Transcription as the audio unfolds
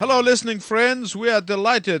Hello, listening friends. We are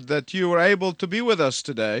delighted that you were able to be with us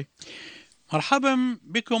today. مرحبا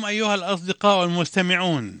بكم أيها الأصدقاء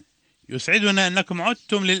المستمعون. يسعدنا أنكم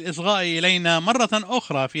عدتم للإصغاء إلينا مرة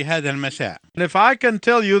أخرى في هذا المساء. And if I can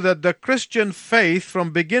tell you that the Christian faith from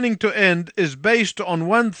beginning to end is based on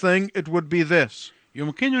one thing, it would be this.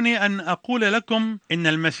 يمكنني أن أقول لكم إن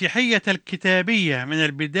المسيحية الكتابية من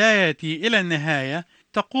البداية إلى النهاية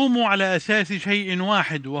تقوم على أساس شيء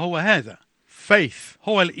واحد، وهو هذا: Faith.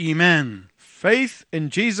 هو الإيمان. Faith in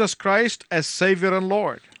Jesus Christ as Savior and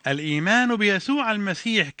Lord. الإيمان بيسوع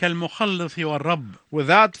المسيح كالمخلص والرب.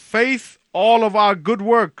 Without faith, all of our good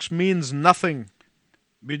works means nothing.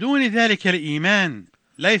 بدون ذلك الإيمان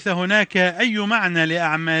ليس هناك أي معنى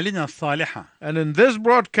لأعمالنا الصالحة. And in this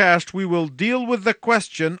broadcast, we will deal with the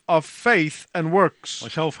question of faith and works.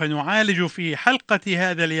 وسوف نعالج في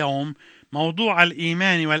حلقة هذا اليوم موضوع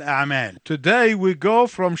الإيمان والأعمال. Today, we go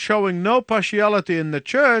from showing no partiality in the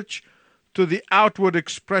church to the outward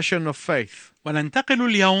expression of faith. وننتقل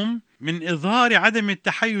اليوم من إظهار عدم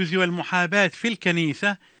التحيز والمحاباة في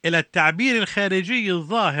الكنيسة إلى التعبير الخارجي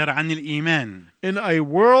الظاهر عن الإيمان. In a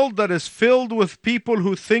world that is filled with people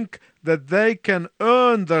who think that they can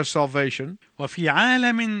earn their salvation, وفي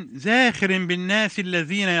عالم زاخر بالناس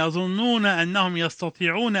الذين يظنون أنهم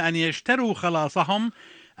يستطيعون أن يشتروا خلاصهم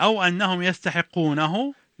أو أنهم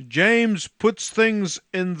يستحقونه، James puts things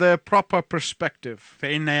in their proper perspective.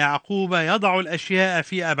 فإن يعقوب يضع الأشياء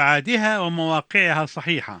في أبعادها ومواقعها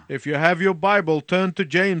الصحيحة. If you have your Bible, turn to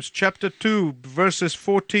James chapter 2, verses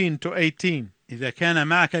 14 to 18. إذا كان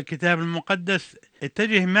معك الكتاب المقدس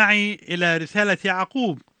اتجه معي إلى رسالة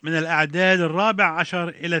يعقوب من الأعداد 14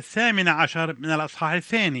 إلى 18 من الأصحاح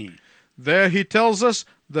الثاني. There he tells us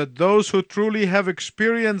that those who truly have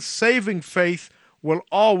experienced saving faith will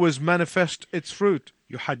always manifest its fruit.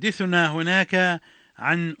 يحدثنا هناك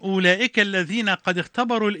عن أولئك الذين قد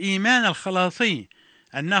اختبروا الإيمان الخلاصي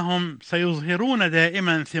أنهم سيظهرون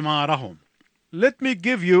دائما ثمارهم. Let me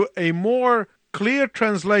give you a more clear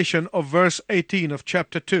translation of verse 18 of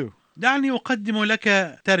chapter 2. دعني أقدم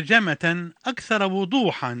لك ترجمة أكثر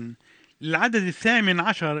وضوحا للعدد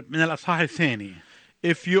 18 من الأصحاح الثاني.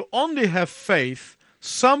 If you only have faith,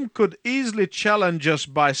 some could easily challenge us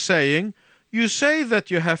by saying, "You say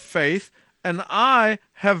that you have faith, and I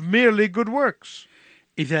have merely good works."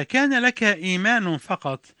 إذا كان لك إيمان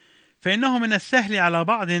فقط، فإنه من السهل على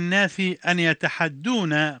بعض الناس أن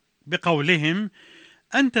يتحدون بقولهم: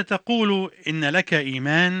 أنت تقول إن لك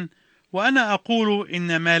إيمان، وأنا أقول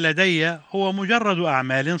إن ما لدي هو مجرد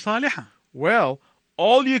أعمال صالحة. Well,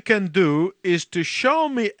 all you can do is to show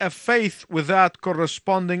me a faith without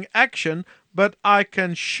corresponding action, but I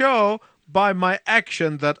can show by my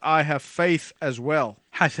action that I have faith as well.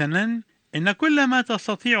 حسنا، إن كل ما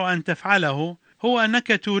تستطيع أن تفعله هو أنك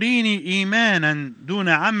تريني إيمانا دون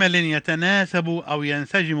عمل يتناسب أو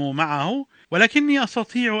ينسجم معه، ولكني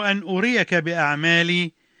أستطيع أن أريك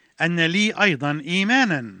بأعمالي أن لي أيضا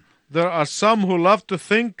إيمانا. There are some who love to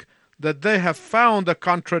think that they have found a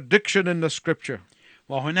contradiction in the scripture.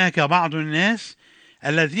 وهناك بعض الناس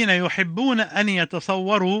الذين يحبون أن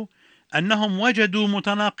يتصوروا أنهم وجدوا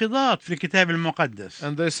متناقضات في الكتاب المقدس.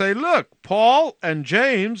 And they say, look, Paul and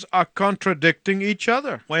James are contradicting each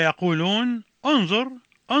other. ويقولون: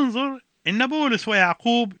 انظر إن بولس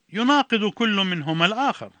ويعقوب يناقض كل منهما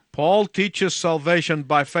الآخر. Paul teaches salvation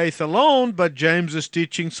by faith alone, but James is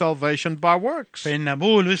teaching salvation by works. فإن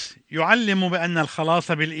بولس يعلم بأن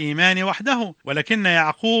الخلاص بالإيمان وحده، ولكن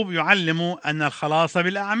يعقوب يعلم أن الخلاص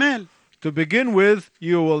بالأعمال. To begin with,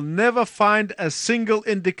 you will never find a single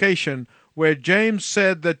indication where James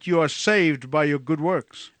said that you are saved by your good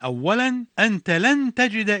works. أولا، أنت لن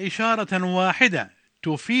تجد إشارة واحدة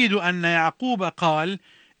تفيد أن يعقوب قال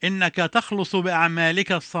إنك تخلص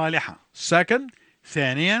بأعمالك الصالحة. Second,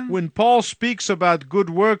 ثانيا، when Paul speaks about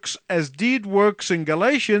good works as deed works in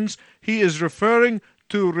Galatians, he is referring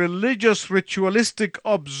to religious ritualistic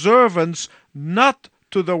observance, not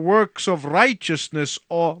to the works of righteousness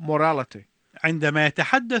or morality. عندما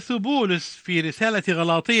يتحدث بولس في رسالة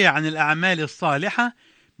غلاطية عن الأعمال الصالحة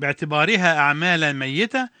باعتبارها أعمالا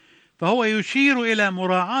ميتة، فهو يشير إلى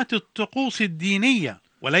مراعاة الطقوس الدينية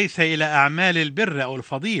وليس إلى أعمال البر أو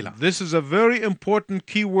الفضيلة. This is a very important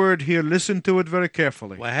key word here. Listen to it very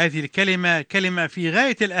carefully. وهذه الكلمة كلمة في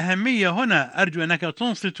غاية الأهمية هنا، أرجو أنك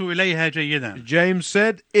تنصت إليها جيدا. James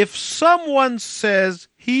said, if someone says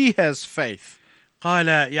he has faith. قال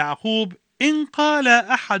يعقوب: إن قال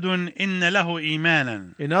أحد إن له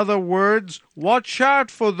إيمانا. In other words, watch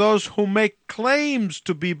out for those who make claims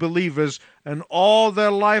to be believers and all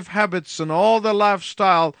their life habits and all their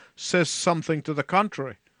lifestyle says something to the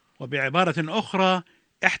contrary. وبعبارة أخرى،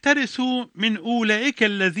 احترسوا من أولئك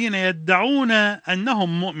الذين يدعون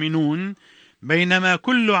أنهم مؤمنون بينما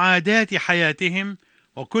كل عادات حياتهم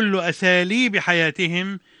وكل أساليب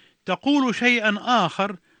حياتهم تقول شيئا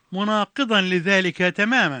آخر مناقضا لذلك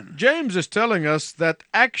تماما. James is telling us that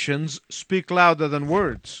actions speak louder than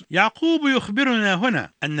words. يعقوب يخبرنا هنا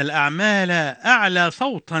أن الأعمال أعلى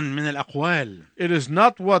صوتا من الأقوال. It is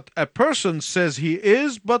not what a person says he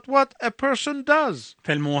is, but what a person does.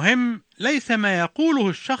 فالمهم ليس ما يقوله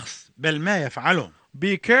الشخص بل ما يفعله.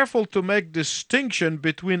 Be careful to make distinction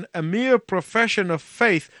between a mere profession of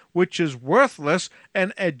faith which is worthless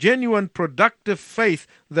and a genuine productive faith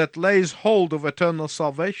that lays hold of eternal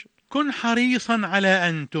salvation. كن حريصا على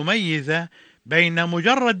أن تميز بين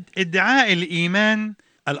مجرد ادعاء الإيمان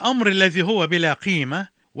الأمر الذي هو بلا قيمة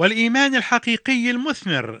والإيمان الحقيقي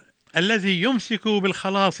المثمر الذي يمسك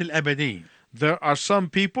بالخلاص الأبدي. There are some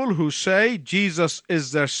people who say Jesus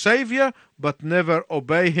is their savior but never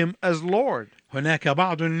obey him as Lord. هناك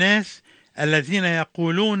بعض الناس الذين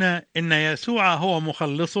يقولون إن يسوع هو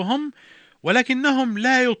مخلصهم ولكنهم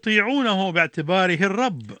لا يطيعونه باعتباره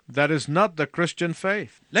الرب. That is not the Christian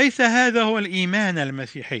faith. ليس هذا هو الإيمان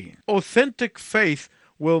المسيحي. Authentic faith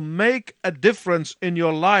will make a difference in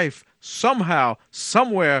your life somehow,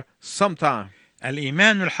 somewhere, sometime.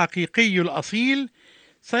 الإيمان الحقيقي الأصيل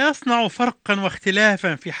سيصنع فرقا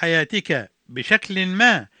واختلافا في حياتك بشكل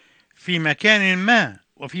ما في مكان ما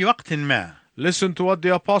وفي وقت ما. Listen to what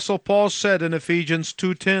the Apostle Paul said in Ephesians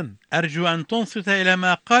 2:10. أرجو أن تنصت إلى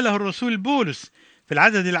ما قاله الرسول بولس في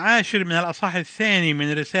العدد 10 من الأصحاح الثاني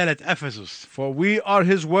من رسالة أفسس. For we are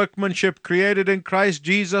his workmanship created in Christ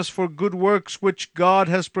Jesus for good works which God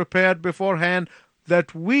has prepared beforehand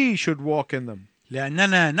that we should walk in them.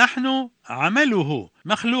 لأننا نحن عمله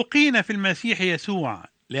مخلوقين في المسيح يسوع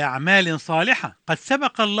لأعمال صالحة قد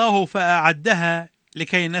سبق الله فأعدها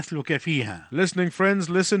لكي نسلك فيها. Listening friends,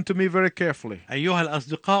 listen to me very carefully. أيها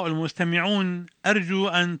الأصدقاء المستمعون أرجو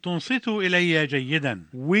أن تنصتوا إلي جيدا.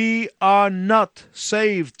 We are not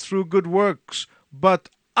saved through good works, but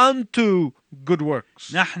unto good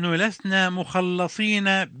works. نحن لسنا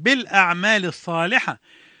مخلصين بالأعمال الصالحة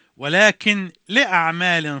ولكن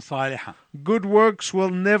لأعمال صالحة. Good works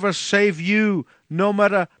will never save you, no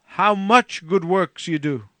matter how much good works you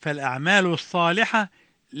do. فالأعمال الصالحة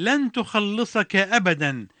لن تخلصك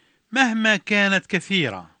أبدا مهما كانت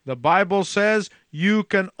كثيرة. The Bible says you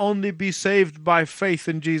can only be saved by faith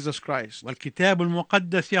in Jesus Christ. والكتاب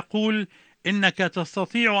المقدس يقول إنك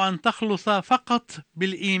تستطيع أن تخلص فقط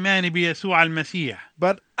بالإيمان بيسوع المسيح.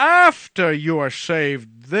 But after you are saved,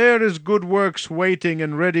 there is good works waiting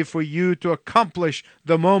and ready for you to accomplish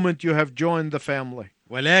the moment you have joined the family.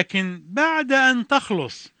 ولكن بعد أن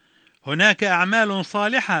تخلص هناك أعمال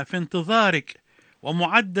صالحة في انتظارك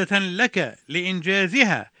ومعدة لك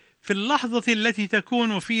لإنجازها في اللحظة التي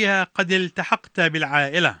تكون فيها قد التحقت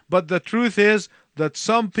بالعائلة. But the truth is that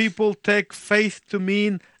some people take faith to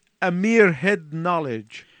mean a mere head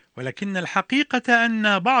knowledge. ولكن الحقيقة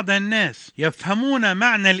أن بعض الناس يفهمون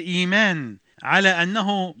معنى الإيمان على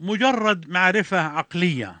أنه مجرد معرفة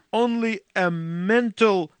عقلية. Only a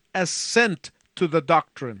mental assent to the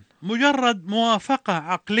doctrine. مجرد موافقة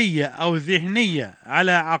عقلية أو ذهنية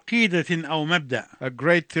على عقيدة أو مبدأ. A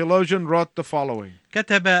great theologian wrote the following.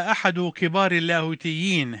 كتب أحد كبار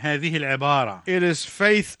اللاهوتيين هذه العبارة: It is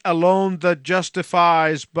faith alone that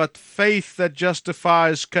justifies, but faith that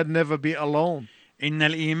justifies can never be alone. إن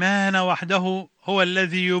الإيمان وحده هو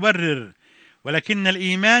الذي يبرر، ولكن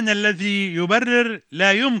الإيمان الذي يبرر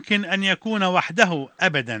لا يمكن أن يكون وحده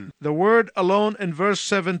أبدا. The word alone in verse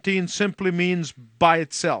 17 simply means by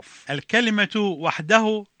itself. الكلمة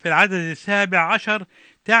وحده في العدد 17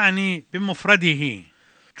 تعني بمفرده.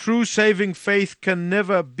 True saving faith can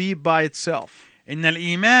never be by itself. إن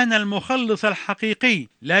الإيمان المخلص الحقيقي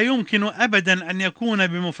لا يمكن أبدا أن يكون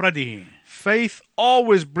بمفرده. Faith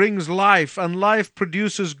always brings life, and life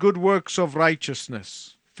produces good works of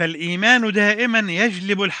righteousness. فالإيمان دائما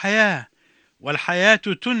يجلب الحياة، والحياة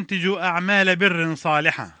تنتج أعمال بر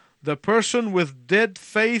صالحة. The person with dead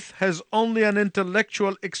faith has only an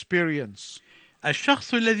intellectual experience.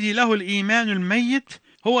 الشخص الذي له الإيمان الميت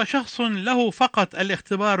هو شخص له فقط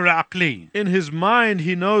الاختبار العقلي. In his mind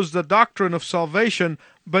he knows the doctrine of salvation,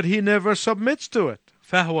 but he never submits to it.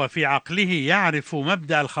 فهو في عقله يعرف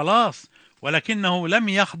مبدأ الخلاص ولكنه لم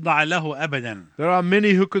يخضع له أبدا. There are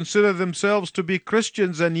many who consider themselves to be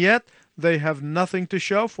Christians and yet they have nothing to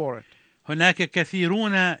show for it. هناك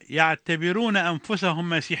كثيرون يعتبرون أنفسهم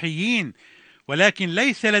مسيحيين ولكن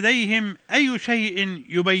ليس لديهم أي شيء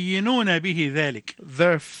يبينون به ذلك.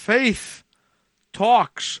 Their faith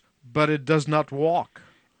talks, but it does not walk.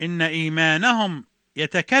 إن إيمانهم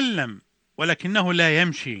يتكلم ولكنه لا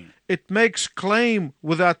يمشي. It makes claim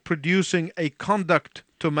without producing a conduct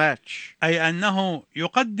to match. أي أنه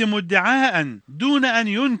يقدم ادعاء دون أن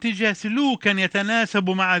ينتج سلوكا يتناسب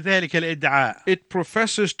مع ذلك الادعاء. It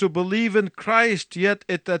professes to believe in Christ, yet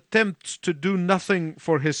it attempts to do nothing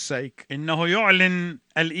for his sake. إنه يعلن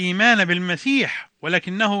الإيمان بالمسيح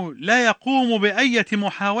ولكنه لا يقوم بأي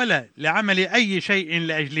محاولة لعمل أي شيء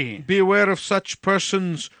لأجله. Beware of such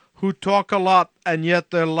persons who talk a lot and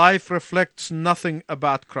yet their life reflects nothing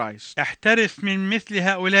about Christ. احترس من مثل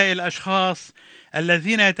هؤلاء الأشخاص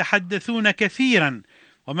الذين يتحدثون كثيرا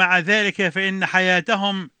ومع ذلك فإن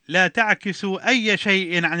حياتهم لا تعكس أي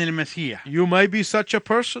شيء عن المسيح. You may be such a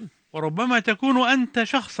person. وربما تكون أنت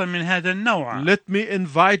شخصا من هذا النوع. Let me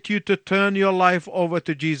invite you to turn your life over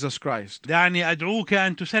to Jesus Christ. دعني أدعوك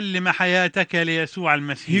أن تسلم حياتك ليسوع He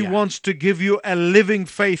المسيح. wants to give you a living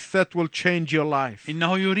faith that will change your life.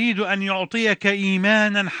 إنه يريد أن يعطيك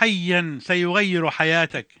إيمانا حيا سيغير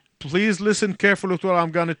حياتك. Please listen carefully to what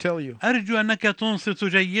I'm going to tell you. أرجو أنك تنصت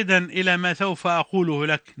جيدا إلى ما سوف أقوله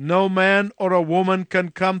لك. No man or a woman can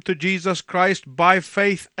come to Jesus Christ by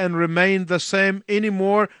faith and remain the same any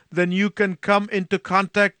more than you can come into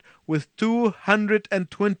contact with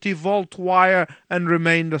 220-volt wire and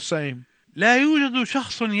remain the same. لا يوجد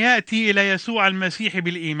شخص يأتي إلى يسوع المسيح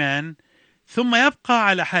بالإيمان ثم يبقى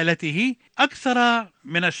على حالته أكثر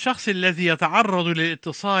من الشخص الذي يتعرض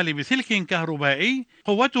للاتصال بسلك كهربائي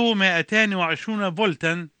قوته 220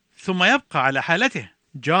 فولتا ثم يبقى على حالته.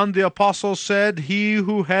 John the Apostle said, "He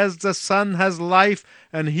who has the Son has life,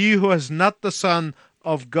 and he who has not the Son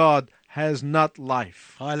of God has not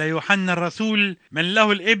life." قال يوحنا الرسول: من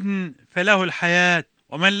له الابن فله الحياة،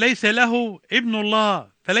 ومن ليس له ابن الله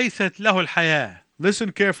فليست له الحياة.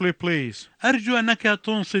 Listen carefully, please. أرجو أنك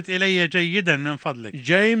تنصت إلي جيدا من فضلك.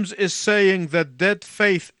 James is saying that dead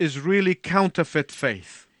faith is really counterfeit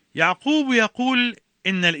faith. يعقوب يقول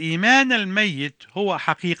إن الإيمان الميت هو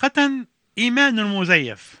حقيقة إيمان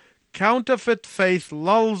مزيف. Counterfeit faith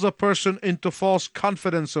lulls a person into false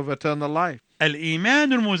confidence of eternal life.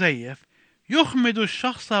 الإيمان المزيف يخمد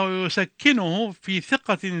الشخص ويسكنه في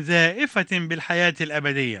ثقة زائفة بالحياة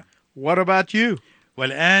الأبدية. What about you?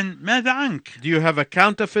 والآن ماذا عنك؟ Do you have a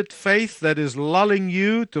counterfeit faith that is lulling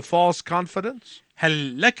you to false confidence?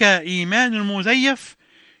 هل لك إيمان مزيف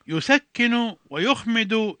يسكن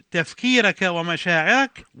ويخمد تفكيرك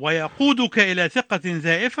ومشاعرك ويقودك إلى ثقة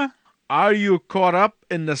زائفة؟ Are you caught up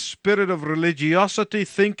in the spirit of religiosity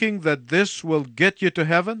thinking that this will get you to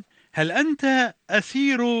heaven? هل أنت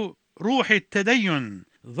أسير روح التدين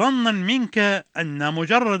ظنا منك أن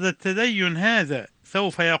مجرد التدين هذا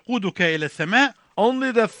سوف يقودك إلى السماء؟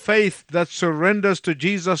 Only the faith that surrenders to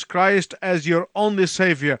Jesus Christ as your only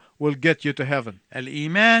Savior will get you to heaven.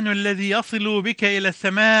 الإيمان الذي يصل بك إلى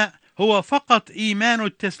السماء هو فقط إيمان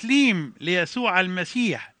التسليم ليسوع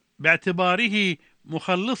المسيح باعتباره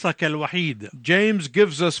مخلصك الوحيد. James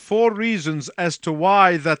gives us 4 reasons as to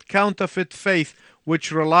why that counterfeit faith,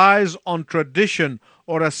 which relies on tradition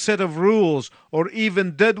or a set of rules or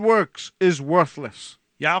even dead works, is worthless.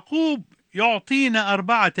 يعقوب يعطينا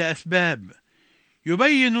 4 أسباب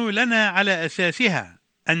يبين لنا على أساسها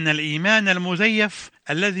أن الإيمان المزيف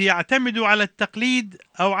الذي يعتمد على التقليد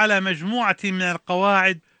أو على مجموعة من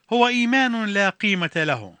القواعد هو إيمان لا قيمة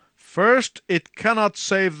له. First, it cannot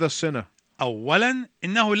save the sinner. أولا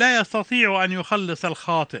إنه لا يستطيع أن يخلص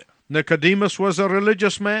الخاطئ. Nicodemus was a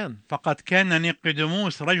religious man. فقد كان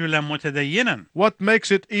نيقوديموس رجلا متدينا. What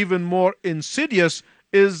makes it even more insidious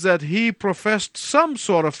is that he professed some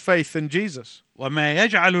sort of faith in Jesus. وما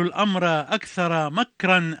يجعل الأمر أكثر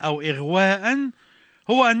مكرا أو إغواء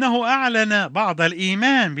هو أنه أعلن بعض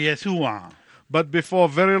الإيمان بيسوع. But before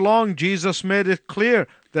very long, Jesus made it clear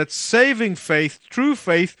that saving faith, true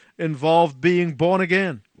faith, involved being born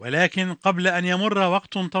again. ولكن قبل أن يمر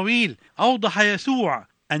وقت طويل أوضح يسوع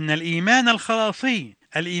أن الإيمان الخلاصي،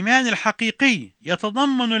 الإيمان الحقيقي،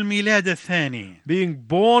 يتضمن الميلاد الثاني. Being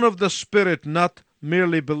born of the Spirit, not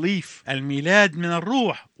merely belief. الميلاد من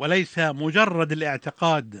الروح وليس مجرد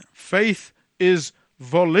الاعتقاد. Faith is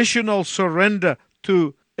volitional surrender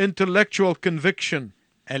to intellectual conviction.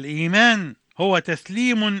 الإيمان هو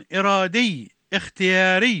تسليم إرادي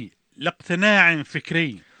اختياري لاقتناع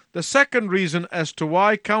فكري. The second reason as to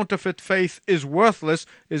why counterfeit faith is worthless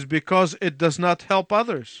is because it does not help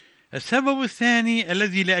others. السبب الثاني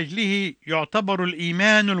الذي لأجله يعتبر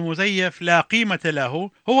الإيمان المزيف لا قيمة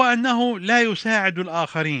له هو أنه لا يساعد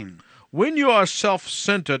الآخرين. When you are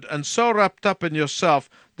self-centered and so wrapped up in yourself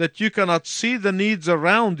that you cannot see the needs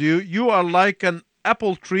around you, you are like an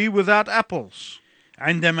apple tree without apples.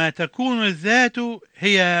 عندما تكون الذات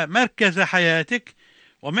هي مركز حياتك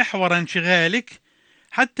ومحور انشغالك،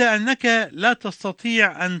 حتى أنك لا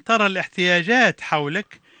تستطيع أن ترى الاحتياجات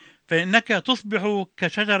حولك، فإنك تصبح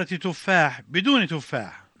كشجرة تفاح بدون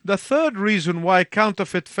تفاح. The third reason why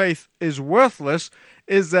counterfeit faith is worthless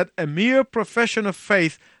is that a mere profession of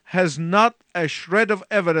faith has not a shred of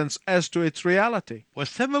evidence as to its reality.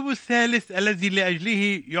 والسبب الثالث الذي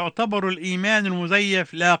لأجله يعتبر الإيمان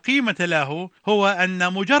المزيف لا قيمة له هو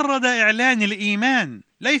أن مجرد إعلان الإيمان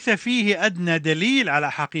ليس فيه أدنى دليل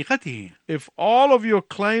على حقيقته. If all of your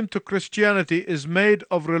claim to Christianity is made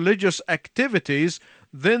of religious activities,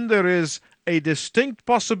 then there is a distinct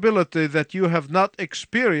possibility that you have not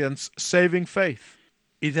experienced saving faith.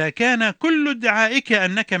 إذا كان كل ادعائك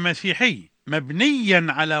أنك مسيحي مبنيا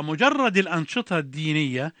على مجرد الأنشطة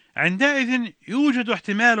الدينية، عندئذ يوجد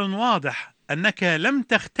احتمال واضح أنك لم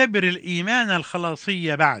تختبر الإيمان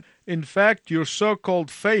الخلاصي بعد. In fact, your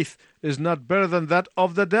so-called faith is not better than that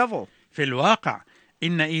of the devil. في الواقع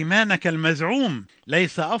إن إيمانك المزعوم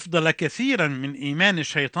ليس أفضل كثيرا من إيمان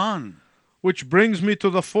الشيطان. Which brings me to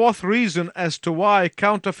the fourth reason as to why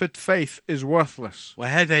counterfeit faith is worthless.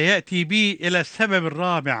 وهذا يأتي بي إلى السبب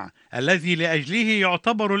الرابع الذي لأجله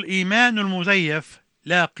يعتبر الإيمان المزيف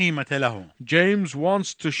لا قيمة له. James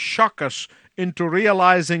wants to shock us into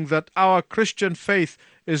realizing that our Christian faith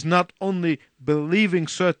is not only believing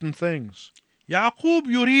certain things. يعقوب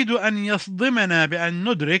يريد أن يصدمنا بأن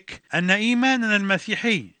ندرك أن إيماننا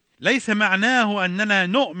المسيحي ليس معناه أننا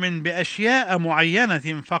نؤمن بأشياء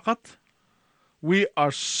معينة فقط. We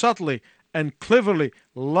are subtly and cleverly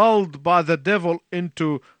lulled by the devil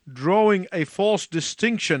into drawing a false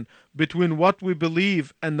distinction between what we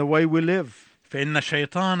believe and the way we live. فإن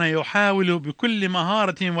الشيطان يحاول بكل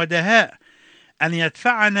مهارة ودهاء أن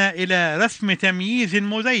يدفعنا إلى رسم تمييز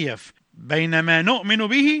مزيف بين ما نؤمن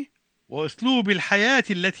به وأسلوب الحياة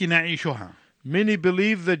التي نعيشها. Many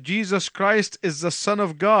believe that Jesus Christ is the Son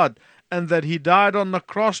of God and that he died on the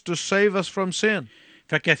cross to save us from sin.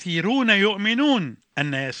 فكثيرون يؤمنون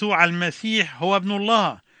أن يسوع المسيح هو ابن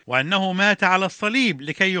الله وأنه مات على الصليب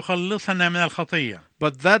لكي يخلصنا من الخطية.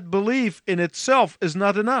 But that belief in itself is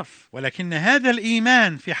not enough. ولكن هذا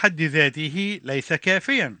الإيمان في حد ذاته ليس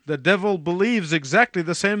كافيا. The devil believes exactly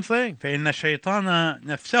the same thing. فإن الشيطان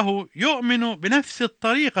نفسه يؤمن بنفس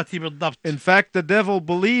الطريقة بالضبط. In fact, the devil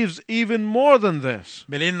believes even more than this.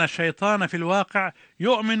 بل إن الشيطان في الواقع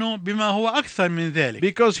يؤمن بما هو أكثر من ذلك.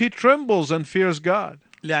 Because he trembles and fears God.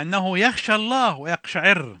 لأنه يخشى الله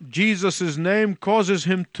ويقشعر. Jesus' name causes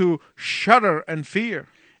him to shudder and fear.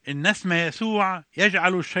 إن اسم يسوع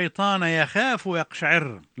يجعل الشيطان يخاف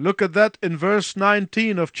ويقشعر. Look at that in verse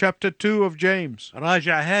 19 of chapter 2 of James.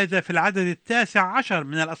 راجع هذا في العدد 19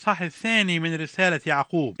 من الأصحاح الثاني من رسالة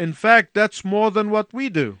يعقوب. In fact, that's more than what we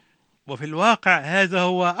do. وفي الواقع هذا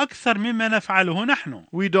هو أكثر مما نفعله نحن.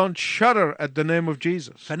 We don't shudder at the name of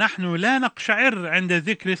Jesus. فنحن لا نقشعر عند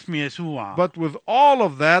ذكر اسم يسوع. But with all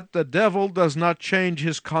of that, the devil does not change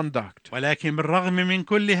his conduct. ولكن بالرغم من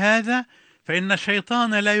كل هذا فإن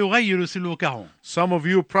الشيطان لا يغير سلوكه. Some of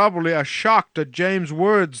you probably are shocked at James'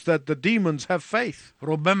 words that the demons have faith.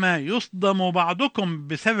 ربما يصدم بعضكم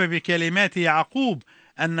بسبب كلمات يعقوب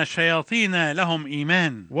أن الشياطين لهم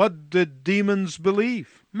إيمان. What did demons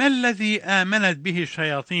believe? ما الذي آمنت به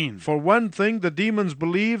الشياطين؟ For one thing, the demons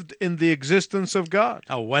believed in the existence of God.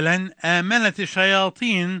 أولا آمنت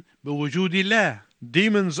الشياطين بوجود الله.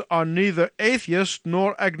 Demons are neither atheists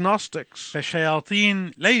nor agnostics.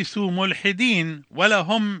 فالشياطين ليسوا ملحدين ولا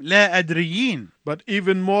هم لا أدريين. But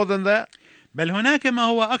even more than that, بل هناك ما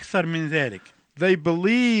هو أكثر من ذلك. they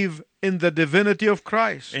believe in the divinity of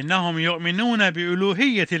Christ. إنهم يؤمنون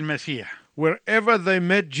بألوهية المسيح. Wherever they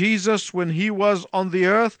met Jesus when he was on the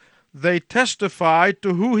earth, they testified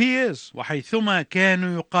to who he is. وحيثما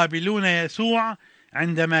كانوا يقابلون يسوع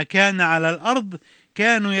عندما كان على الأرض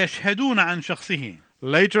كانوا يشهدون عن شخصه.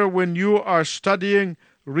 Later, when you are studying,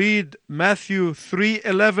 read Matthew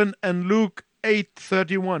 3:11 and Luke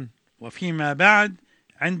 8:31. وفيما بعد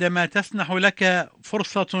عندما تسنح لك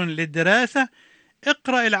فرصة للدراسة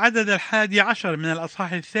اقرأ العدد 11 من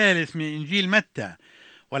الأصحاح الثالث من إنجيل متى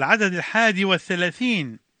والعدد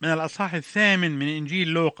 31 من الأصحاح الثامن من إنجيل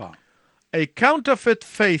لوقا. A counterfeit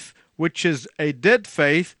faith, which is a dead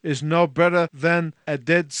faith, is no better than a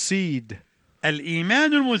dead seed.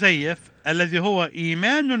 الإيمان المزيف الذي هو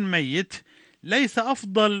إيمان ميت ليس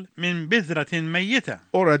أفضل من بذرة ميتة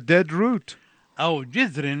Or a dead root. أو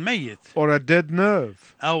جذر ميت Or a dead nerve.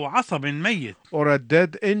 أو عصب ميت Or a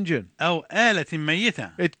dead engine. أو آلة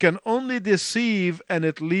ميتة. It can only deceive and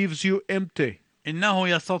it leaves you empty. إنه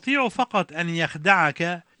يستطيع فقط أن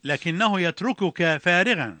يخدعك لكنه يتركك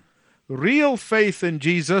فارغا. Real faith in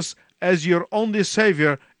Jesus as your only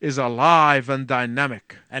Savior is alive and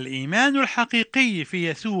dynamic. الإيمان الحقيقي في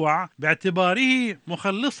يسوع باعتباره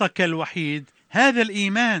مخلصك الوحيد، هذا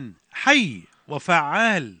الإيمان حي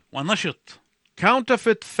وفعال ونشط.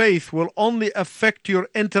 Counterfeit faith will only affect your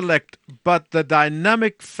intellect, but the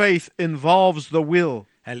dynamic faith involves the will.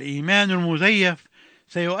 الإيمان المزيف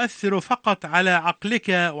سيؤثر فقط على عقلك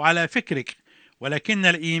وعلى فكرك، ولكن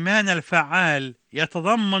الإيمان الفعال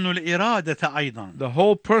يتضمن الإرادة أيضا. The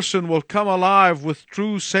whole person will come alive with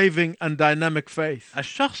true saving and dynamic faith.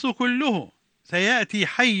 الشخص كله سيأتي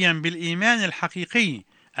حيا بالإيمان الحقيقي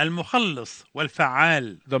المخلص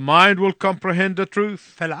والفعال. The mind will comprehend the truth.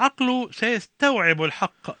 فالعقل سيستوعب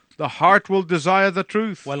الحق. The heart will desire the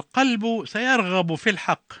truth. والقلب سيرغب في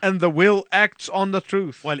الحق. And the will acts on the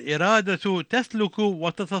truth. والإرادة تسلك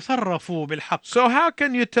وتتصرف بالحق. So how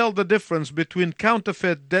can you tell the difference between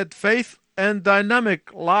counterfeit dead faith and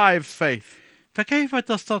dynamic live faith? فكيف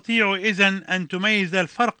تستطيع إذن أن تميز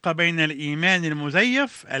الفرق بين الإيمان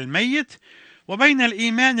المزيف الميت وبين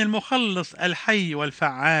الإيمان المخلص الحي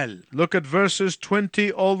والفعال؟ Look at verses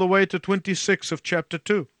 20 all the way to 26 of chapter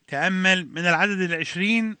 2. تأمل من العدد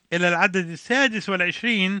 20 إلى العدد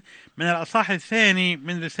 26 من الأصحاح الثاني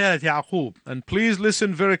من رسالة يعقوب. And please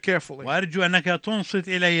listen very carefully. وأرجو أنك تنصت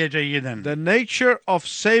إلي جيدا. The nature of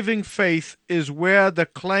saving faith is where the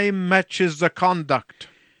claim matches the conduct.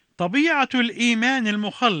 طبيعة الإيمان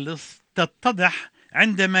المخلص تتضح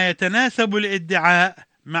عندما يتناسب الادعاء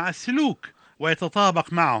مع السلوك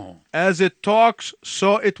ويتطابق معه. As it talks,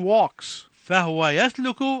 so it walks. فهو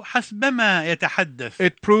يسلك حسبما يتحدث.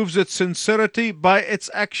 It proves its sincerity by its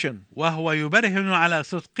action. وهو يبرهن على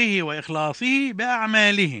صدقه وإخلاصه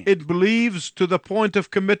بأعماله. It believes to the point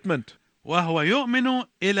of commitment. وهو يؤمن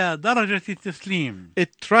إلى درجة التسليم.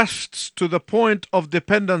 It trusts to the point of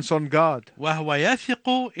dependence on God. وهو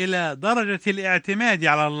يثق إلى درجة الاعتماد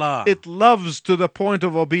على الله. It loves to the point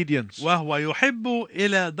of obedience. وهو يحب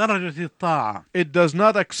إلى درجة الطاعة. It does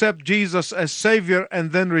not accept Jesus as Savior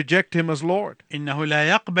and then reject Him as Lord. إنه لا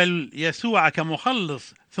يقبل يسوع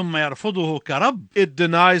كمخلص ثم يرفضه كرب. It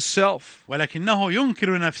denies self. ولكنه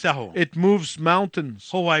ينكر نفسه. It moves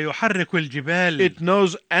mountains. هو يحرك الجبال. It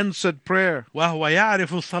knows answered prayer. وهو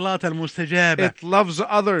يعرف الصلاة المستجابة. It loves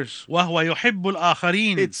others. وهو يحب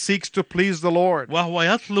الآخرين. It seeks to please the Lord. وهو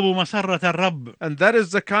يطلب مسرة الرب. And that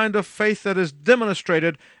is the kind of faith that is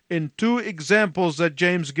demonstrated in two examples that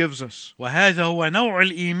James gives us. وهذا هو نوع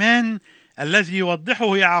الإيمان الذي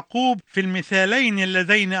يوضحه يعقوب في المثالين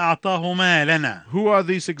اللذين أعطاهما لنا. Who are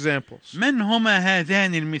these examples? من هما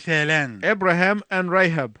هذان المثالان؟ Abraham and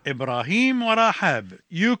Rahab. إبراهيم وراحاب.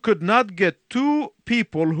 You could not get two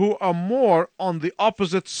people who are more on the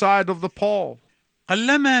opposite side of the pole.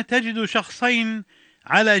 قلما تجد شخصين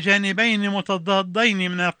على جانبين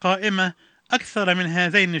متضادين من القائمة أكثر من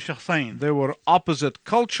هذين الشخصين. They were opposite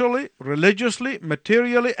culturally, religiously,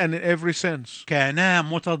 materially, and in every sense. كانا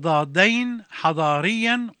متضادين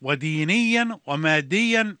حضاريا ودينيا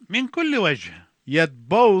وماديا من كل وجه. Yet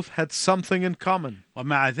both had something in common.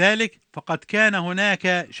 ومع ذلك فقد كان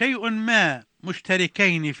هناك شيء ما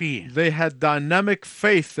مشتركين فيه. They had dynamic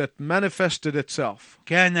faith that manifested itself.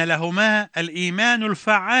 كان لهما الإيمان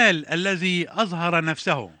الفعال الذي أظهر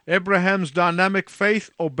نفسه. Abraham's dynamic faith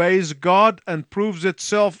obeys God and proves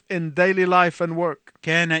itself in daily life and work.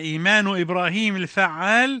 كان إيمان إبراهيم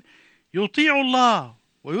الفعال يطيع الله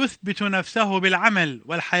ويثبت نفسه بالعمل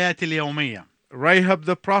والحياة اليومية. Rahab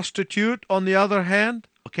the prostitute, on the other hand,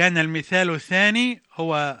 وكان المثال الثاني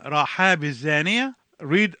هو راحاب الزانية.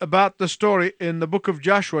 read about the story in the book of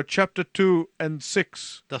Joshua chapter 2 and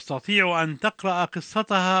 6. تستطيع أن تقرأ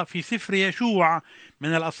قصتها في سفر يشوع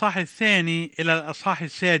من الأصحاح الثاني إلى الأصحاح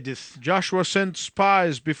السادس. Joshua sent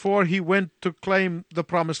spies before he went to claim the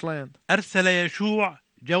promised land. أرسل يشوع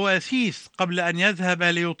جواسيس قبل أن يذهب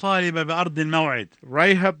ليطالب بأرض الموعد.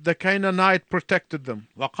 Rahab the Canaanite protected them.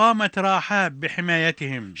 وقامت راحاب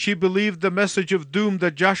بحمايتهم. She believed the message of doom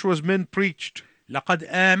that Joshua's men preached. لقد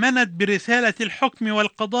آمنت برسالة الحكم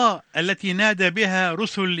والقضاء التي نادى بها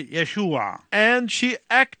رسل يشوع. And she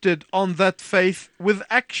acted on that faith with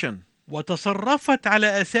action. وتصرفت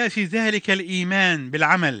على أساس ذلك الإيمان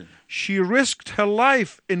بالعمل. She risked her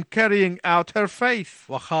life in carrying out her faith.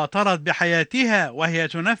 وخاطرت بحياتها وهي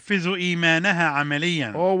تنفذ إيمانها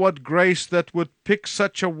عمليا. Oh, what grace that would pick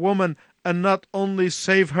such a woman and not only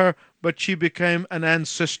save her, but she became an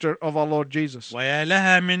ancestor of our Lord Jesus. ويا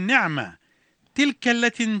لها من نعمة تلك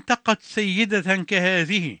التي انتقت سيدة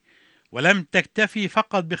كهذه ولم تكتفي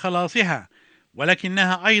فقط بخلاصها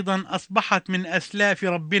ولكنها أيضا أصبحت من أسلاف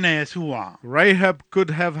ربنا يسوع. Rahab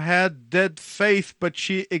could have had dead faith, but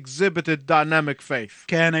she exhibited dynamic faith.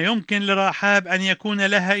 كان يمكن لراحاب أن يكون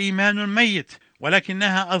لها إيمان ميت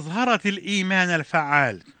ولكنها أظهرت الإيمان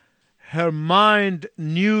الفعال. Her mind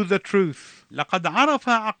knew the truth, لقد عرف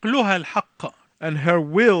عقلها الحق، and her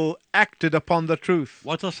will acted upon the truth.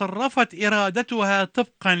 وتصرفت إرادتها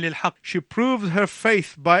طبقا للحق. She proved her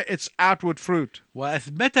faith by its outward fruit.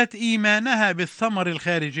 وأثبتت إيمانها بالثمر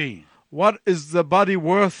الخارجي. What is the body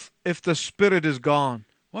worth if the spirit is gone?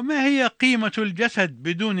 وما هي قيمة الجسد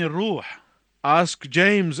بدون الروح؟ Ask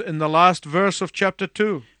James in the last verse of chapter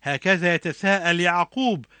 2. هكذا يتساءل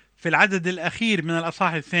يعقوب في العدد الأخير من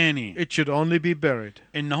الأصحاح الثاني. It should only be buried.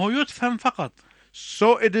 إنه يدفن فقط.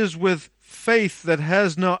 So it is with faith that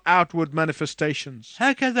has no outward manifestations.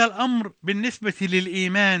 هكذا الأمر بالنسبة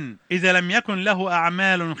للإيمان إذا لم يكن له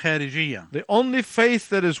أعمال خارجية. The only faith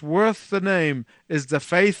that is worth the name is the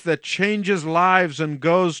faith that changes lives and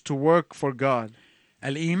goes to work for God.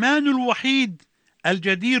 الإيمان الوحيد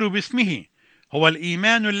الجدير باسمه هو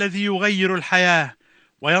الإيمان الذي يغير الحياة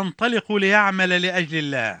وينطلق ليعمل لأجل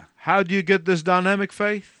الله. How do you get this dynamic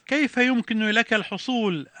faith? كيف يمكن لك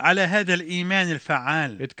الحصول على هذا الإيمان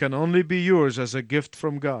الفعال؟ It can only be yours as a gift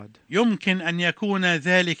from God. يمكن أن يكون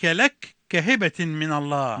ذلك لك كهبة من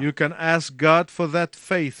الله. You can ask God for that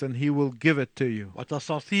faith and He will give it to you.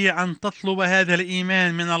 وتستطيع أن تطلب هذا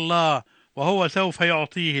الإيمان من الله وهو سوف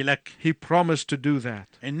يعطيه لك. He promised to do that.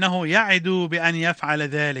 إنه يعد بأن يفعل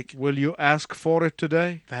ذلك. Will you ask for it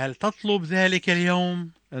today? فهل تطلب ذلك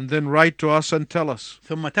اليوم؟ And then write to us and tell us.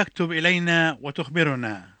 ثم تكتب إلينا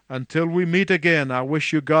وتخبرنا. Until we meet again, I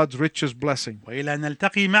wish you God's richest blessing. وإلى أن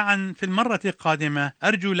نلتقي معا في المرة القادمة،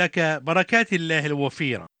 أرجو لك بركات الله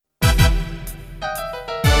الوفيرة.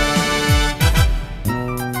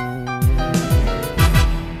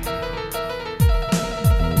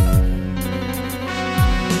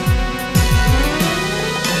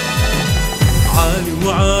 عالي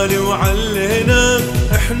وعالي وعليناك،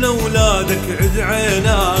 احنا ولادك عد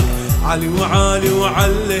عيناك. عالي وعالي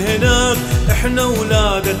وعليناك، احنا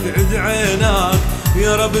ولادك عد عيناك.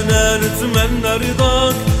 يا ربنا نتمنى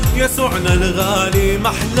رضاك، يسوعنا الغالي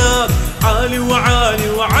محلاك. عالي وعالي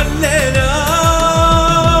وعليناك،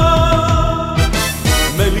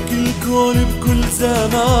 ملك الكون بكل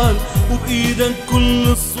زمان وبإيدك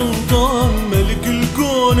كل السلطان. ملك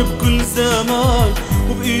الكون بكل زمان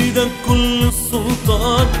وبإيدك كل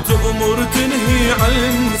السلطان. تأمر تنهي على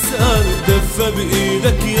الإنسان، دفى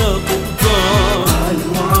بإيدك يا قبطان. عالي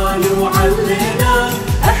وعالي وعلينا،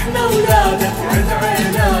 احنا ولادك عد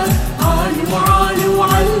عيناك. عالي وعالي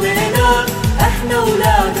وعلينا، احنا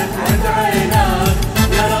ولادك عد عيناك.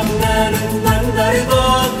 يا ربنا نتمنى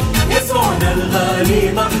رضاك، يسوعنا الغالي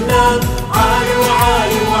محلاك. عالي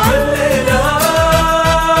وعالي وعلينا،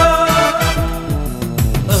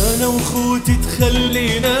 أنا وخوتي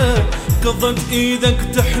تخلينا، قبضة إيدك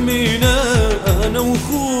تحمينا. أنا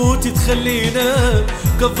وخوتي تخلينا،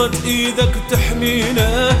 قبضة إيدك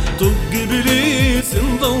تحمينا. طق إبليس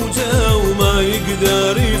انضوجه وما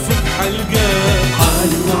يقدر يفك حلقه.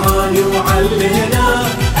 عالي وعالي وعلينا،